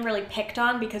I'm feeling really picked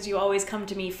on because you always come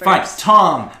to me first. Fine.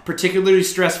 Tom, particularly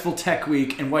stressful tech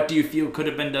week, and what do you feel could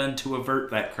have been done to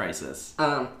avert that crisis?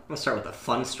 Let's start with a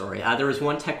fun story. There was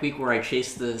one tech week where I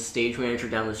chased the stage manager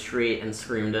down the street and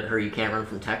screamed at her, "You can't run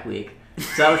from tech week."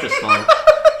 So that was just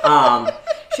fun.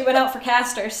 She went out for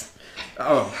casters.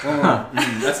 Oh, well,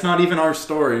 that's not even our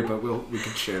story, but we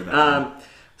can share that.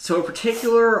 So a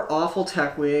particular awful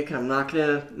tech week, and I'm not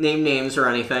going to name names or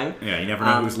anything. Yeah, you never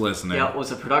know who's listening. Yeah, it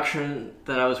was a production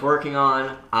that I was working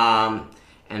on,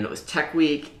 and it was tech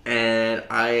week, and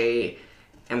I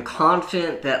am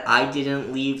confident that I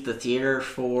didn't leave the theater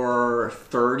for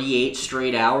 38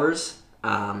 straight hours,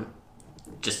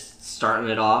 just starting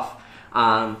it off.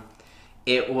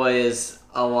 It was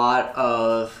a lot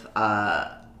of,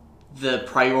 the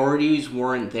priorities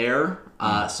weren't there.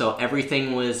 So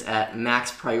everything was at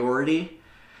max priority.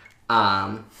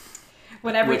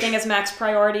 When everything is max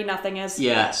priority, nothing is.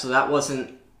 Yeah, so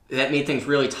that made things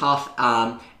really tough.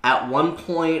 At one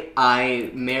point, I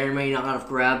may or may not have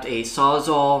grabbed a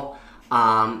Sawzall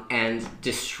and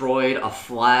destroyed a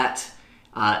flat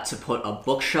to put a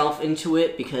bookshelf into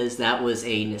it because that was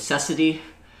a necessity,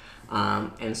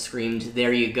 and screamed,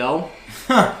 "There you go."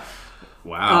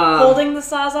 Wow. Holding the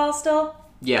Sawzall still?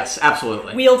 Yes,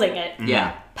 absolutely. Wielding it.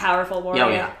 Yeah. Powerful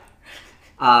warrior.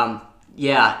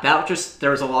 Yeah,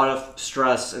 there was a lot of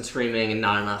stress and screaming and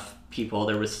not enough people.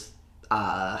 There was,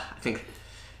 I think,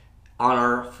 on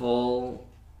our full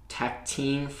tech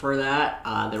team for that,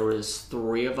 there was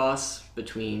 3 of us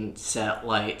between set,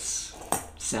 lights,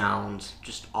 sound,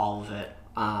 just all of it.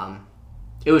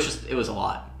 It was a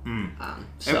lot.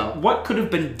 So And what could have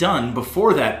been done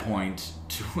before that point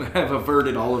to have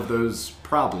averted all of those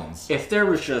problems? if there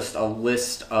was just a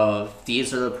list of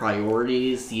these are the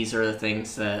priorities, these are the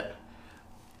things that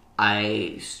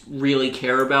I really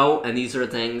care about, and these are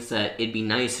things that it'd be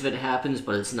nice if it happens,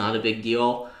 but it's not a big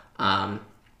deal.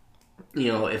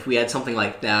 If we had something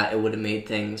like that, it would have made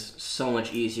things so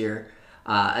much easier,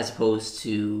 as opposed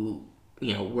to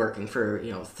working for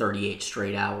 38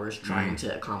 straight hours trying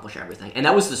to accomplish everything. And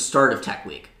that was the start of Tech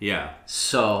Week. Yeah.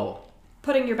 So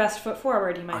Putting your best foot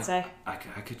forward, you might say. I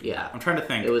could. yeah, I'm trying to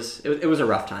think. it was a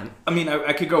rough time. I mean,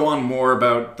 I could go on more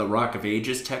about the Rock of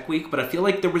Ages Tech Week, but I feel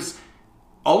like there was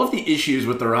all of the issues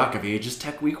with the Rock of Ages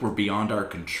Tech Week were beyond our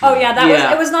control. Oh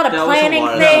yeah, it was not a that was a planning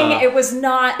lot of thing. stuff. It was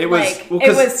not It was like well,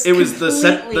 it was the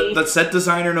set completely- the set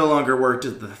designer no longer worked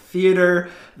at the theater.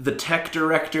 The tech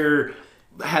director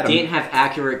had Didn't have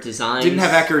accurate designs. Didn't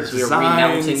have accurate so we were designs.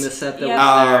 remounting the set that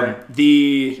Yeah. was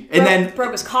there.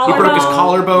 broke his he collarbone. broke his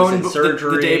collarbone Was in the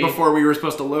surgery. day before we were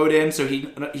supposed to load in, so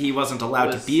he wasn't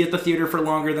allowed to be at the theater for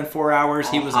longer than 4 hours.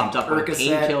 He was on Hopped up on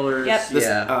Percocet. painkillers. Yep.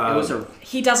 Yeah, it was a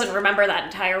He doesn't remember that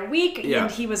entire week. Yeah.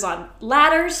 And he was on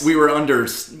ladders. We were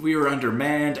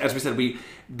undermanned. As we said,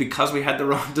 because we had the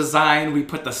wrong design, we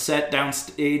put the set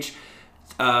downstage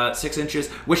 6 inches,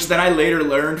 which then I later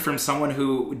learned from someone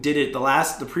who did it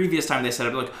the previous time they set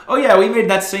up, like, oh yeah, we made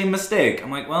that same mistake. I'm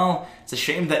like, well, it's a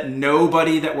shame that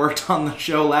nobody that worked on the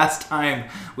show last time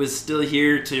was still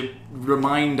here to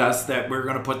remind us that we're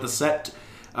going to put the set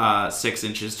 6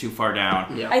 inches too far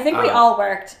down. Yeah. I think we all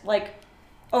worked like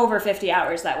over 50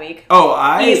 hours that week.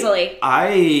 Oh, Easily.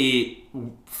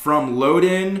 From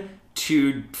load-in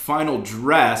to final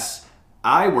dress,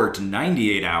 I worked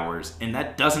 98 hours, and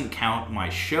that doesn't count my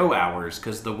show hours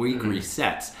because the week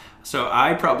resets. So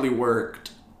I probably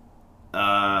worked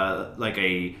like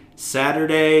a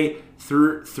Saturday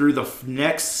through the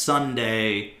next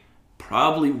Sunday,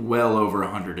 probably well over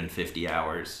 150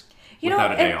 hours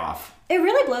without a day off. It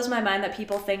really blows my mind that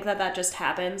people think that just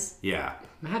happens. Yeah.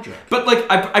 magic. But like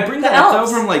I bring that The up though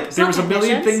elves. from like It's there not was a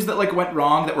million technicians. things that like went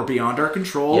wrong that were beyond our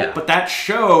control. Yeah. But that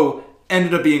show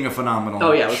ended up being a phenomenal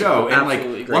Oh, yeah, it was show. an And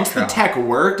absolutely like great once the show. tech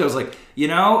worked, I was like,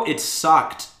 it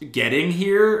sucked getting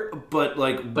here, but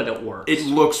it works. It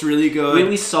looks really good. We at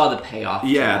least saw the payoff. to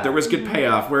Yeah, that. there was good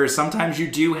payoff. Whereas sometimes you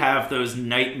do have those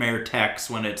nightmare techs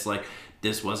when it's like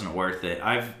this wasn't worth it.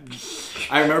 I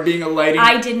remember being a lighting.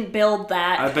 I didn't build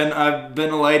that. I've been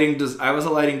a lighting. I was a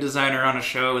lighting designer on a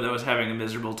show that was having a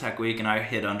miserable tech week, and I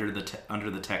hid under the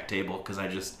tech table because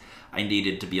I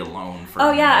needed to be alone for.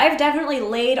 Oh yeah, I've definitely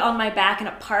laid on my back in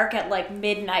a park at like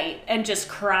midnight and just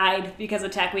cried because of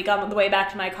tech week on the way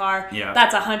back to my car. Yeah,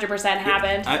 that's 100%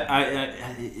 happened.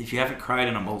 If you haven't cried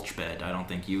in a mulch bed, I don't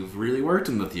think you've really worked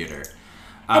in the theater.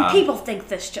 And people think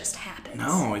this just happens.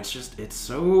 No, it's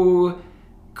so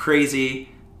crazy.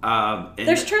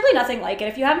 There's truly nothing like it.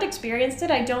 If you haven't experienced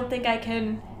it, I don't think I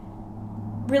can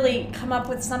really come up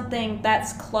with something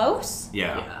that's close.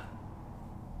 Yeah.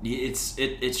 It's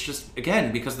just,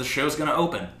 again, because the show's gonna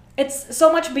open. It's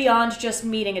so much beyond just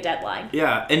meeting a deadline.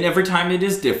 Yeah, and every time it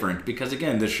is different, because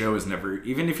again, the show is never,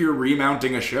 even if you're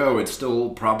remounting a show, it's still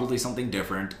probably something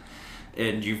different.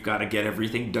 And you've got to get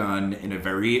everything done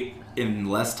in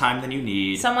less time than you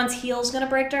need. Someone's heel's gonna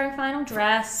break during final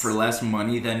dress. For less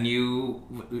money than you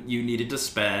needed to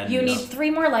spend. You need 3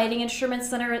 more lighting instruments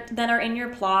than are in your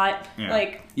plot. Yeah.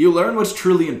 Like, you learn what's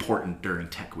truly important during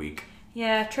Tech Week.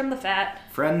 Yeah, trim the fat.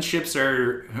 Friendships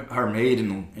are made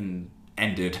and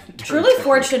ended. Truly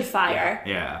forged in fire.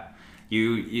 Yeah.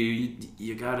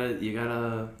 You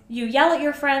gotta. You yell at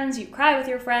your friends. You cry with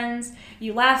your friends.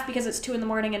 You laugh because it's 2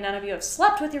 a.m. and none of you have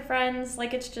slept with your friends.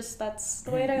 Like, it's just, that's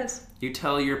the way it is. You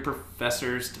tell your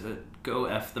professors to go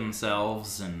F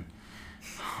themselves and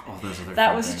all those other.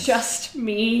 That was things. just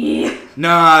me.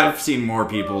 No, I've seen more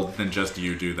people than just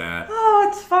you do that. Oh,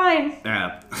 it's fine.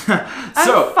 Yeah.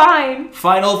 So, I'm fine.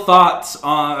 Final thoughts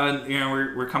on,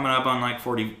 we're coming up on like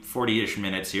 40-ish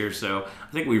minutes here, so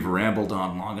I think we've rambled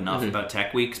on long enough about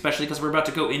Tech Week, especially because we're about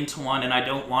to go into one, and I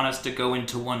don't want us to go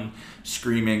into one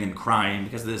screaming and crying,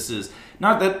 because this is,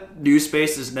 not that New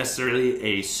Space is necessarily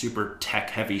a super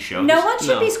tech-heavy show. No one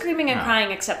should be screaming and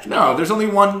crying except me. No, there's only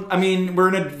one. I mean, we're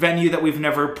in a venue that we've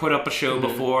never put up a show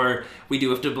before. We do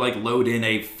have to, load in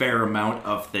a fair amount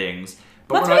of things.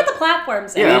 Once we get the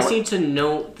platforms in. We just need to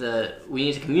know that we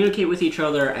need to communicate with each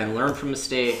other and learn from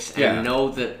mistakes and know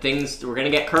that we're going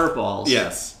to get curveballs.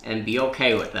 Yes. And be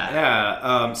okay with that.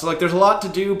 Yeah. So, there's a lot to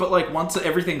do, but, once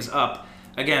everything's up,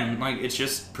 again, it's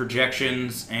just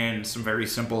projections and some very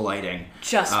simple lighting.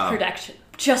 Just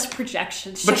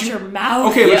projections. Shut your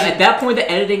mouth. Okay. Yeah, at that point, the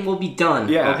editing will be done.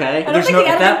 Yeah. Okay.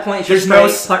 At that point, there's no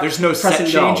set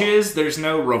changes. There's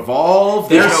no revolve.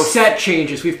 There's no set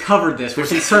changes. We've covered this. We're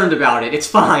concerned about it. It's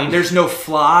fine. There's no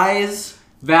flies.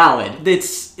 Valid.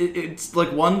 It's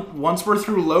once we're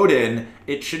through load in,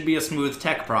 it should be a smooth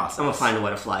tech process. I'm gonna find a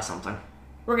way to fly something.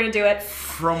 We're gonna do it.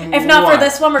 If not for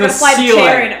this one, we're gonna fly the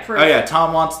chair in it first. Oh yeah,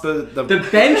 Tom wants the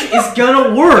bench is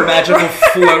gonna work. Magical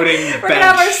floating bench. We're gonna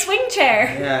have our swing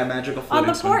chair. Yeah, magical floating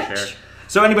on the swing porch. chair.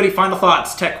 So anybody, final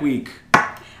thoughts? Tech Week.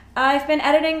 I've been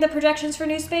editing the projections for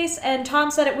New Space, and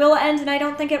Tom said it will end, and I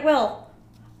don't think it will.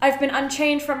 I've been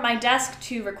unchained from my desk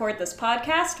to record this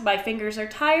podcast. My fingers are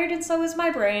tired, and so is my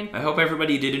brain. I hope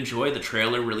everybody did enjoy the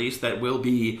trailer release. That will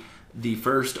be the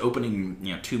first opening,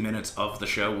 2 minutes of the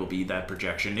show will be that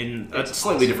projection in a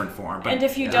slightly different form. But and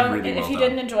if you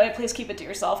didn't enjoy it, please keep it to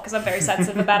yourself, because I'm very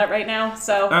sensitive about it right now.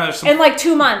 So in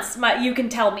 2 months, you can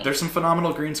tell me. There's some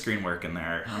phenomenal green screen work in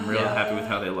there. I'm real happy with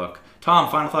how they look. Tom,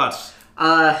 final thoughts?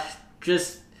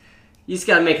 You just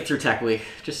gotta make it through Tech Week.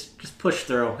 Just push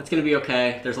through. It's gonna be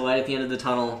okay. There's a light at the end of the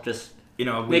tunnel. Just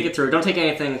make it through. Don't take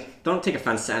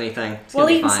offense to anything. We'll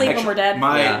eat and sleep when we're dead.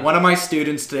 One of my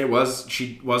students today was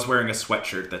wearing a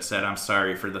sweatshirt that said, "I'm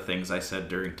sorry for the things I said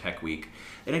during Tech Week."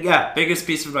 And biggest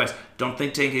piece of advice: don't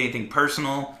take anything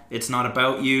personal. It's not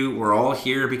about you. We're all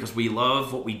here because we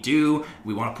love what we do.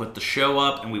 We want to put the show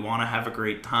up, and we want to have a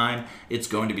great time. It's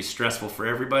going to be stressful for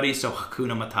everybody, so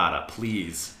Hakuna Matata,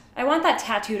 please. I want that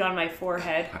tattooed on my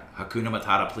forehead. Hakuna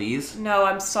Matata, please? No,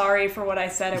 I'm sorry for what I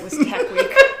said. It was Tech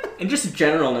Week. And just a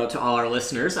general note to all our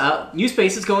listeners, New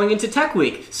Space is going into Tech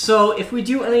Week. So if we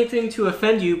do anything to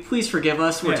offend you, please forgive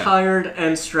us. We're tired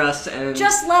and stressed and...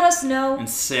 Just let us know. And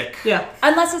sick. Yeah.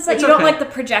 Unless it's that you don't like the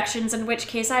projections, in which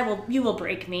case you will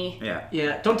break me. Yeah.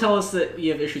 Yeah, don't tell us that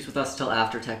you have issues with us until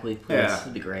after Tech Week, please. Yeah.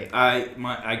 That'd be great.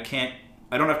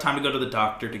 I don't have time to go to the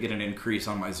doctor to get an increase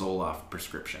on my Zoloft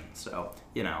prescription. So,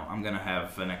 I'm going to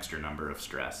have an extra number of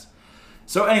stress.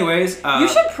 So anyways... you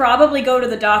should probably go to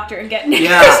the doctor and get an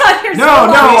increase on your Zoloft.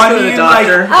 No, I mean,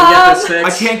 get this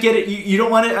fixed. I can't get it. You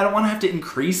don't want it. I don't want to have to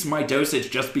increase my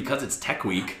dosage just because it's Tech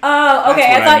Week. Oh,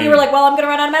 okay. I thought you were like, well, I'm going to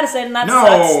run out of medicine. And that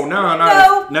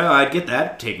sucks. No, I'd get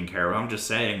that taken care of. I'm just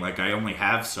saying, I only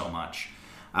have so much.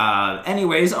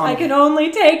 Anyways... I can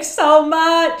only take so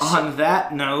much. On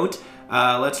that note...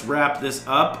 let's wrap this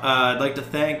up. I'd like to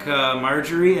thank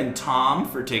Marjorie and Tom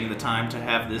for taking the time to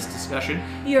have this discussion.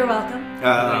 You're welcome. You're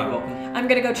welcome. I'm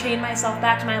gonna go chain myself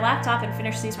back to my laptop and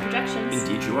finish these projections.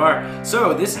 Indeed you are.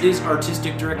 So, this is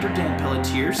Artistic Director Dan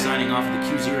Pelletier signing off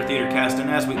the Q0 Theater Cast, and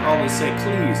as we always say,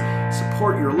 please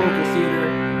support your local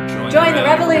theater. Join the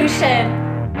revolution!